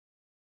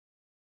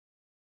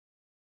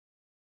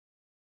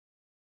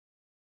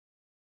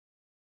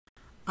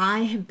I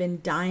have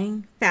been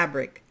dyeing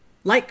fabric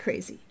like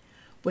crazy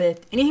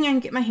with anything I can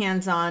get my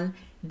hands on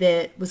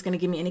that was going to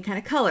give me any kind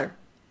of color.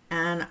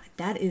 And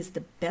that is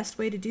the best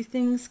way to do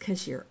things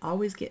because you're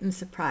always getting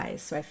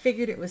surprised. So I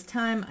figured it was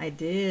time I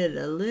did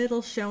a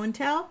little show and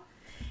tell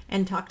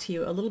and talk to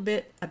you a little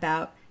bit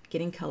about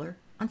getting color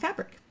on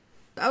fabric.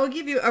 I will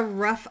give you a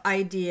rough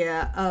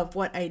idea of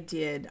what I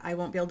did. I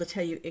won't be able to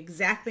tell you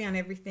exactly on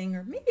everything,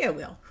 or maybe I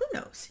will. Who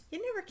knows?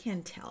 You never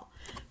can tell.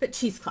 But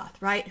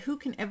cheesecloth, right? Who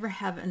can ever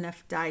have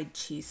enough dyed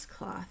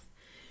cheesecloth?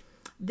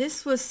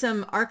 This was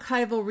some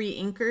archival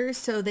re-inkers,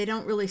 so they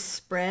don't really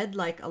spread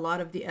like a lot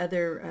of the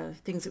other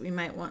things that we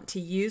might want to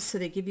use. So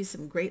they give you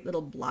some great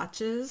little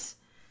blotches.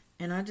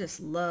 And I just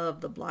love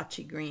the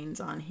blotchy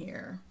greens on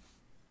here.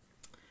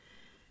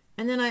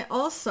 And then I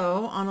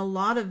also, on a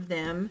lot of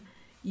them,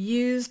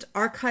 used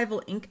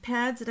archival ink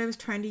pads that I was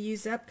trying to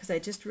use up because I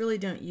just really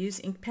don't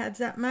use ink pads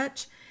that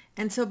much.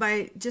 And so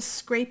by just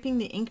scraping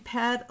the ink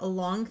pad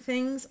along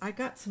things, I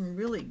got some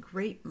really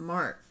great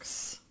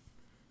marks.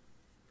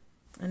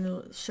 And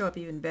it'll show up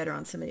even better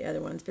on some of the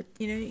other ones. But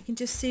you know, you can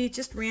just see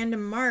just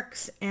random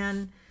marks,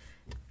 and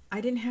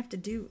I didn't have to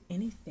do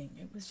anything.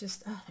 It was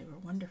just, oh, they were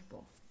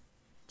wonderful.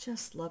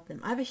 Just love them.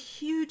 I have a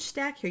huge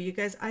stack here, you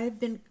guys. I have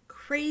been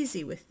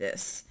crazy with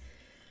this.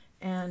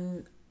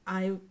 And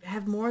I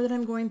have more that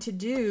I'm going to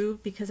do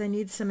because I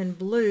need some in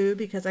blue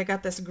because I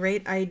got this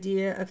great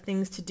idea of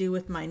things to do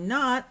with my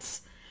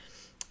knots,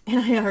 and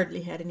I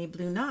hardly had any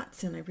blue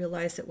knots, and I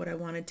realized that what I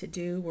wanted to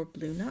do were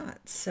blue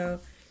knots.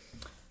 So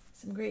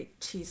some great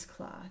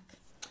cheesecloth.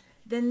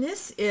 Then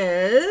this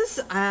is,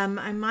 I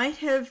might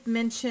have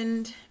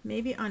mentioned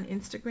maybe on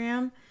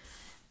Instagram,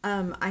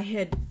 I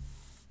had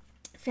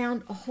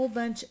found a whole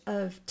bunch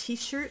of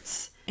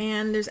t-shirts,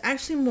 and there's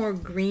actually more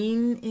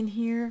green in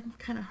here.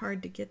 Kind of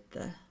hard to get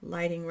the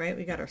lighting right.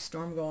 We got our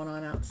storm going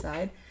on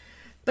outside.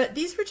 But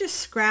these were just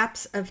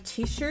scraps of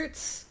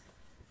t-shirts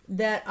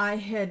that I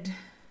had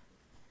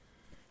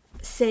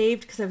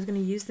saved because I was going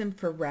to use them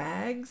for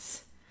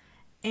rags.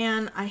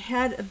 And I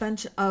had a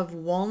bunch of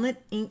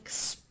walnut ink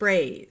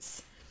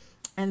sprays.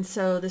 And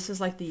so this is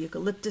like the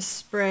eucalyptus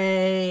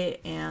spray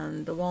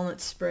and the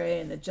walnut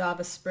spray and the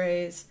Java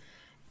sprays.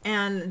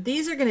 And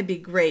these are going to be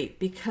great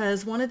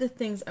because one of the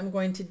things I'm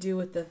going to do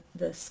with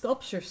the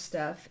sculpture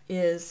stuff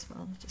is,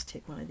 well, I'll just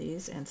take one of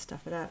these and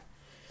stuff it up,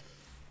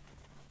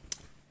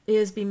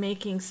 is be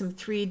making some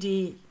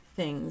 3D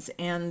things.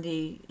 And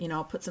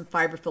I'll put some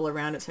fiberfill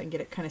around it so I can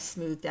get it kind of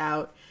smoothed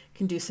out,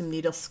 can do some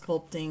needle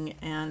sculpting,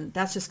 and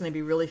that's just going to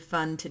be really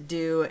fun to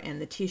do.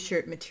 And the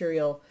t-shirt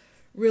material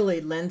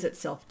really lends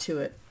itself to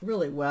it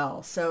really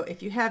well. So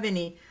if you have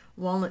any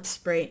walnut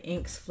spray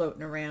inks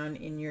floating around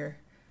in your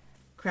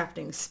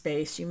crafting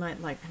space, you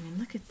might like, I mean,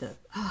 look at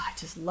I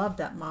just love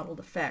that mottled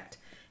effect.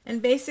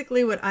 And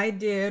basically what I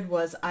did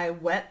was I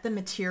wet the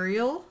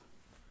material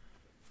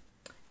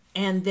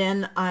and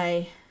then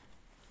I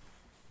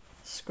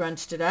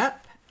scrunched it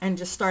up and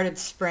just started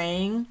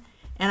spraying,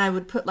 and I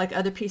would put like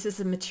other pieces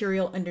of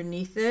material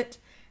underneath it,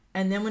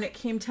 and then when it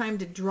came time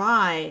to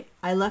dry,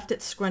 I left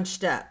it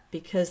scrunched up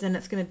because then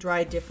it's going to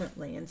dry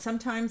differently. And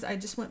sometimes I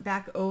just went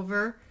back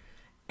over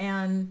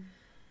and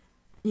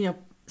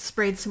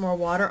sprayed some more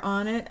water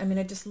on it. I mean,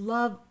 I just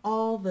love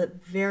all the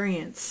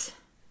variants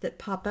that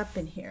pop up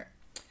in here.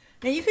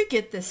 Now you could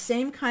get the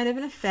same kind of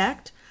an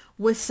effect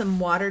with some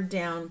watered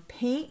down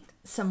paint,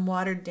 some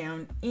watered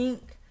down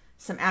ink,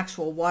 some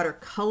actual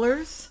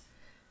watercolors.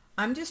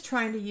 I'm just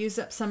trying to use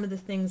up some of the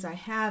things I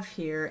have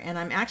here, and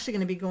I'm actually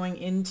going to be going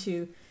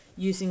into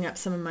using up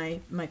some of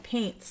my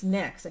paints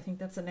next. I think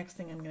that's the next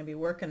thing I'm going to be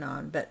working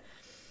on. But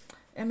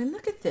I mean,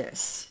 look at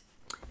this.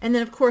 And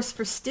then of course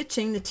for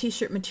stitching, the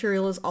t-shirt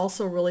material is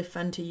also really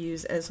fun to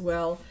use as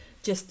well.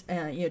 Just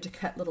to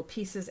cut little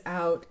pieces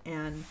out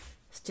and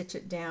stitch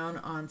it down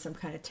on some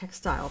kind of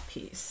textile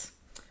piece.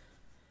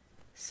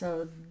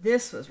 So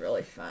this was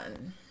really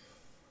fun.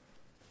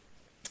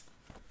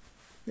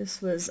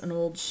 This was an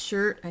old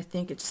shirt. I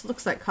think it just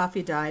looks like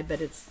coffee dye, but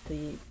it's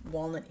the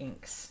walnut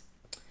inks.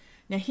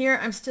 Now here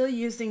I'm still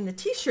using the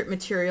t-shirt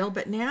material,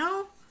 but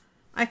now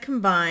I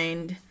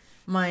combined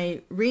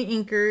my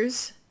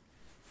re-inkers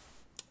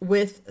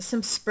with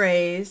some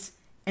sprays,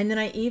 and then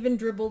I even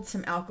dribbled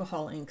some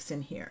alcohol inks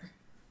in here.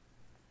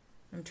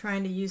 I'm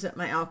trying to use up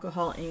my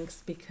alcohol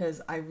inks because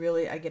I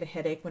get a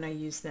headache when I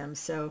use them,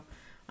 so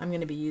I'm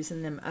going to be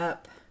using them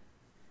up.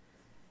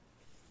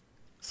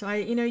 So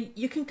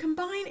you can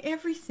combine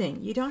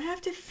everything. You don't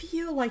have to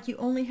feel like you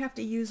only have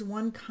to use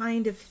one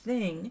kind of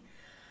thing.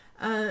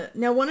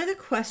 Now, one of the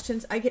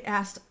questions I get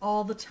asked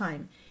all the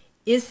time,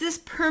 is this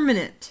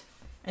permanent?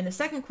 And the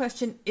second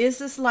question, is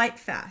this light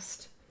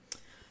fast?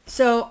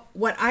 So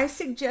what I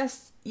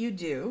suggest you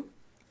do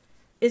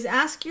is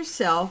ask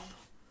yourself,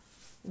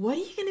 what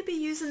are you going to be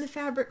using the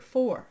fabric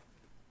for?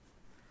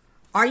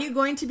 Are you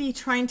going to be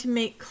trying to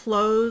make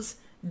clothes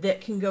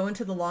that can go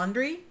into the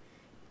laundry?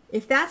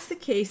 If that's the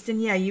case,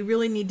 then yeah, you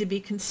really need to be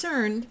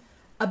concerned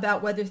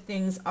about whether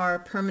things are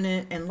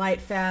permanent and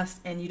light fast,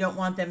 and you don't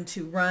want them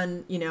to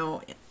run,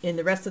 in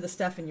the rest of the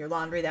stuff in your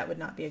laundry. That would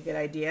not be a good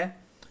idea.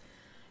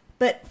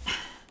 But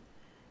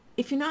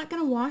if you're not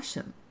going to wash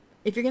them,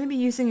 if you're going to be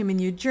using them in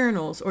your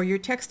journals or your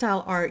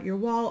textile art, your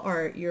wall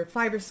art, your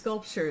fiber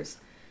sculptures,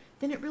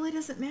 then it really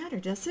doesn't matter,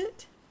 does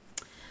it?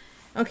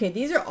 Okay,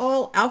 these are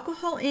all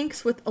alcohol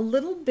inks with a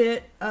little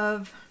bit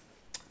of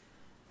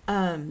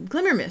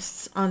glimmer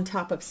mists on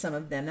top of some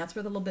of them. That's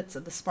where the little bits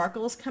of the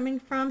sparkle is coming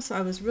from. So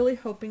I was really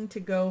hoping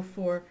to go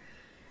for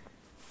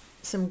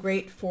some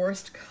great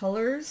forest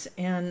colors,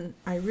 and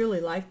I really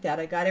liked that.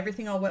 I got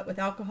everything all wet with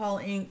alcohol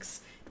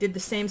inks, did the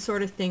same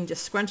sort of thing,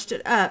 just scrunched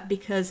it up,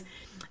 because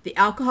the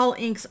alcohol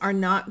inks are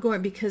not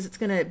going, because it's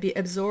going to be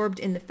absorbed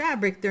in the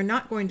fabric, they're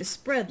not going to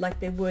spread like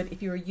they would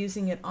if you were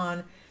using it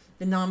on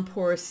the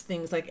non-porous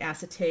things like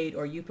acetate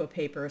or Yupo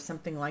paper or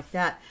something like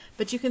that.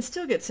 But you can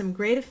still get some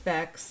great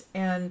effects.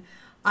 And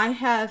I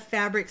have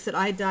fabrics that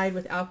I dyed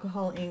with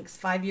alcohol inks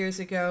 5 years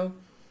ago,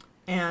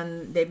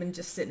 and they've been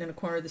just sitting in a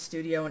corner of the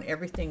studio, and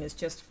everything is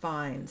just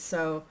fine.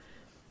 So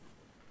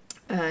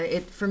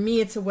for me,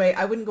 it's a way.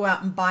 I wouldn't go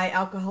out and buy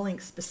alcohol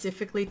ink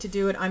specifically to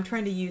do it. I'm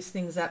trying to use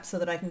things up so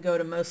that I can go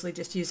to mostly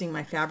just using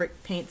my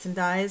fabric paints and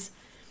dyes.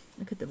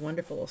 Look at the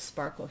wonderful little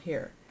sparkle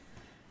here.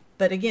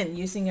 But again,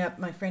 using up,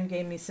 my friend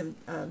gave me some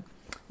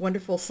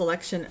wonderful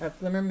selection of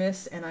glimmer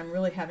mists, and I'm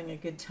really having a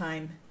good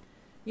time,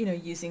 you know,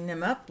 using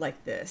them up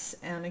like this.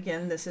 And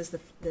again, this is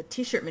the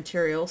t-shirt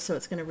material, so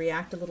it's going to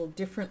react a little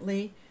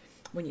differently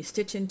when you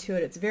stitch into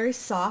it. It's very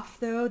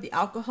soft though. The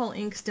alcohol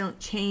inks don't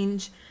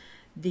change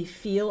the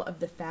feel of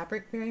the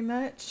fabric very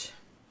much.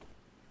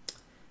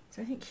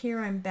 So I think here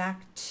I'm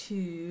back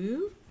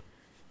to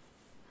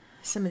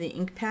some of the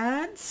ink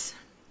pads.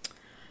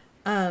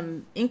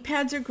 Ink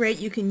pads are great.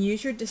 You can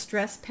use your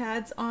distress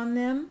pads on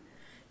them.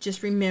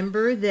 Just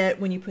remember that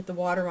when you put the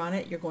water on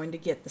it, you're going to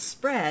get the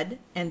spread,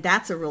 and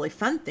that's a really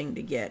fun thing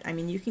to get. I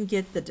mean, you can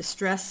get the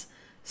distress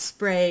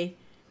spray,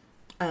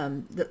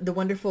 the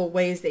wonderful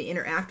ways they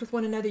interact with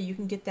one another. You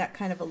can get that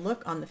kind of a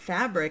look on the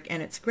fabric,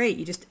 and it's great.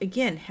 You just,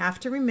 again,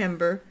 have to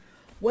remember,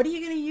 what are you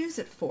going to use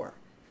it for?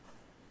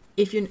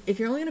 If you're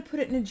only going to put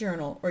it in a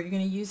journal, or you're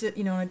going to use it,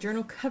 you know, on a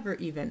journal cover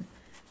even,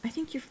 I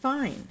think you're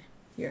fine.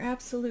 You're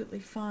absolutely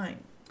fine.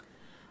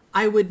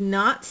 I would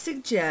not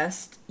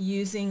suggest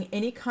using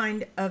any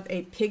kind of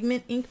a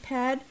pigment ink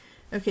pad.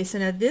 Okay, so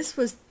now this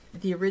was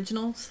the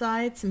original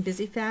side, some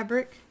busy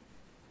fabric.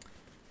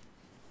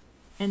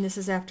 And this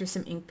is after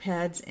some ink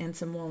pads and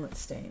some walnut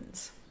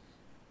stains.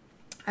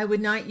 I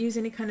would not use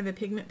any kind of a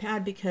pigment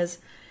pad because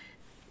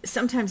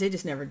sometimes they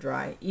just never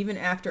dry. Even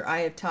after I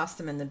have tossed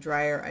them in the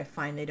dryer, I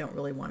find they don't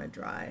really want to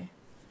dry.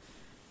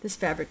 This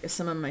fabric is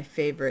some of my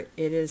favorite.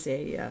 It is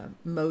a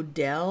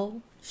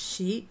modal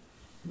sheet,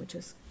 which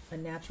is a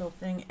natural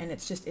thing, and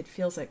it's just, it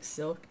feels like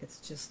silk. It's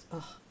just,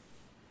 oh.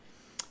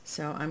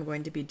 So I'm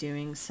going to be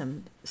doing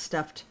some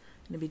stuffed,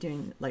 I'm going to be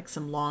doing like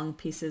some long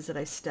pieces that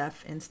I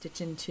stuff and stitch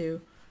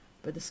into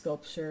for the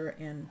sculpture,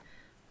 and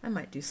I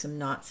might do some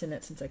knots in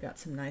it since I got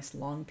some nice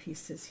long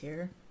pieces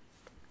here.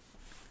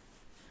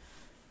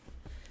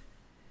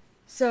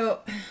 So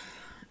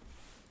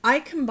I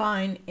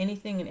combine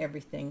anything and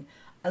everything.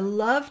 I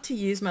love to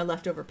use my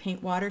leftover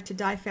paint water to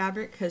dye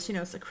fabric because, you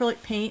know, it's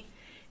acrylic paint.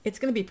 It's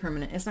going to be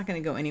permanent. It's not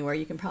going to go anywhere.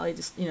 You can probably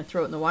just, you know,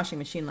 throw it in the washing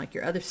machine like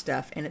your other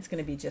stuff, and it's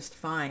going to be just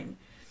fine.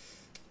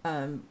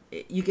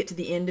 You get to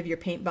the end of your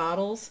paint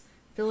bottles,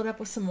 fill it up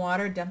with some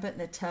water, dump it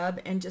in a tub,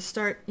 and just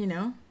start, you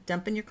know,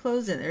 dumping your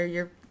clothes in there,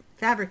 your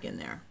fabric in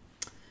there.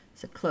 I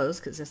said clothes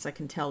because this I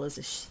can tell is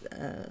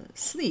a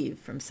sleeve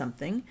from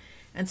something.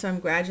 And so I'm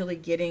gradually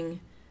getting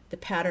the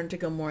pattern to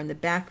go more in the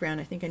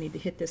background. I think I need to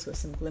hit this with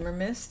some glimmer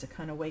mist to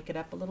kind of wake it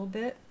up a little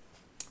bit.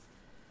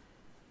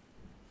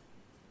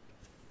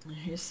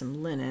 Here's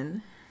some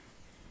linen.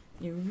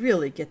 You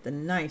really get the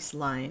nice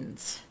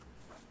lines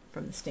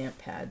from the stamp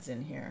pads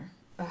in here.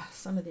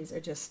 Some of these are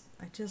just,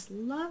 I just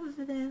love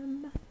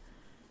them.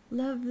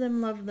 Love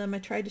them, love them. I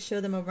tried to show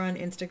them over on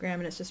Instagram,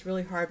 and it's just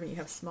really hard when you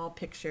have small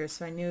pictures,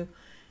 so I knew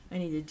I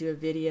needed to do a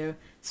video. I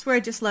swear I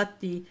just let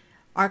the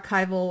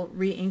archival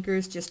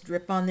re-inkers just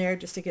drip on there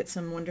just to get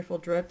some wonderful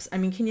drips. I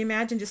mean, can you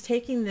imagine just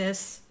taking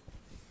this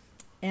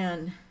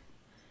and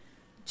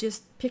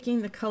just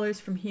picking the colors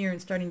from here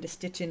and starting to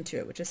stitch into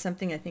it, which is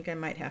something I think I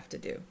might have to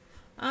do.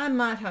 I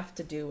might have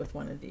to do with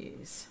one of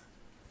these,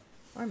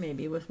 or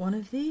maybe with one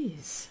of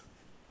these.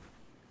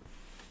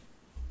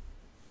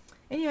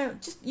 And, you know,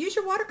 just use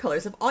your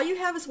watercolors. If all you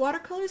have is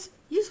watercolors,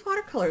 use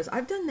watercolors.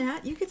 I've done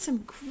that. You get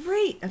some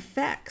great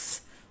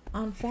effects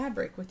on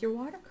fabric with your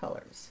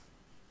watercolors.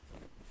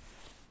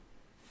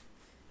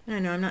 And I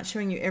know I'm not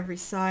showing you every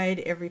side,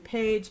 every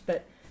page,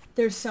 but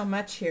there's so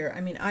much here. I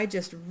mean, I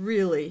just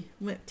really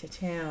went to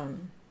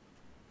town.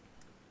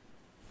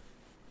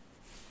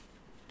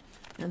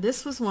 Now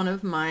this was one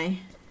of my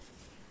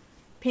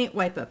paint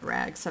wipe up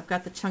rags. So I've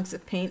got the chunks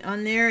of paint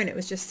on there, and it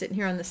was just sitting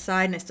here on the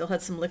side, and I still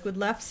had some liquid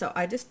left, so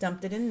I just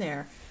dumped it in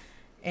there,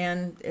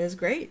 and it was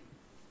great.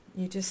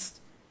 You just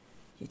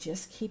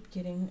keep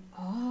getting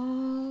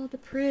all the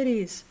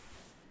pretties.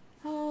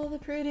 All the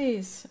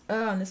pretties.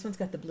 Oh, and this one's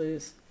got the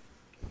blues.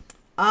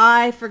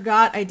 I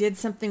forgot I did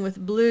something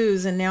with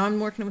blues, and now I'm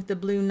working with the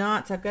blue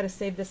knots. I've got to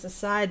save this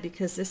aside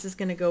because this is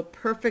going to go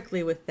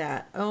perfectly with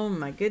that. Oh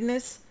my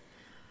goodness.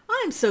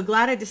 I'm so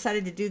glad I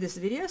decided to do this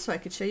video so I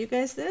could show you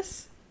guys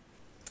this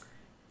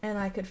and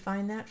I could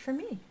find that for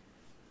me.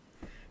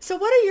 So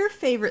what are your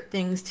favorite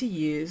things to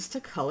use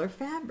to color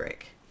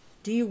fabric?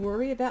 Do you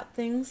worry about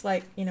things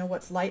like, you know,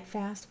 what's light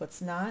fast,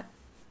 what's not?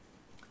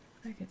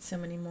 I got so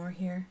many more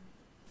here.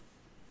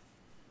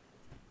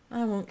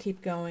 I won't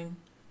keep going,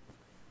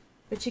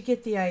 but you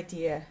get the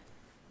idea.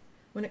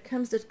 When it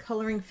comes to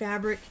coloring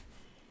fabric,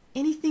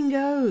 anything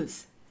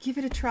goes. Give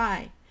it a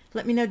try.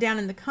 Let me know down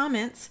in the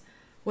comments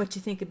what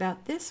you think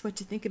about this, what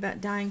you think about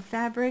dyeing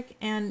fabric,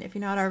 and if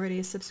you're not already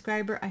a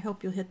subscriber, I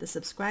hope you'll hit the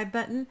subscribe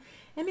button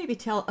and maybe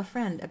tell a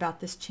friend about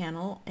this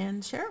channel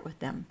and share it with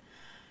them.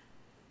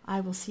 I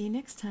will see you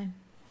next time.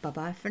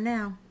 Bye-bye for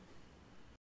now.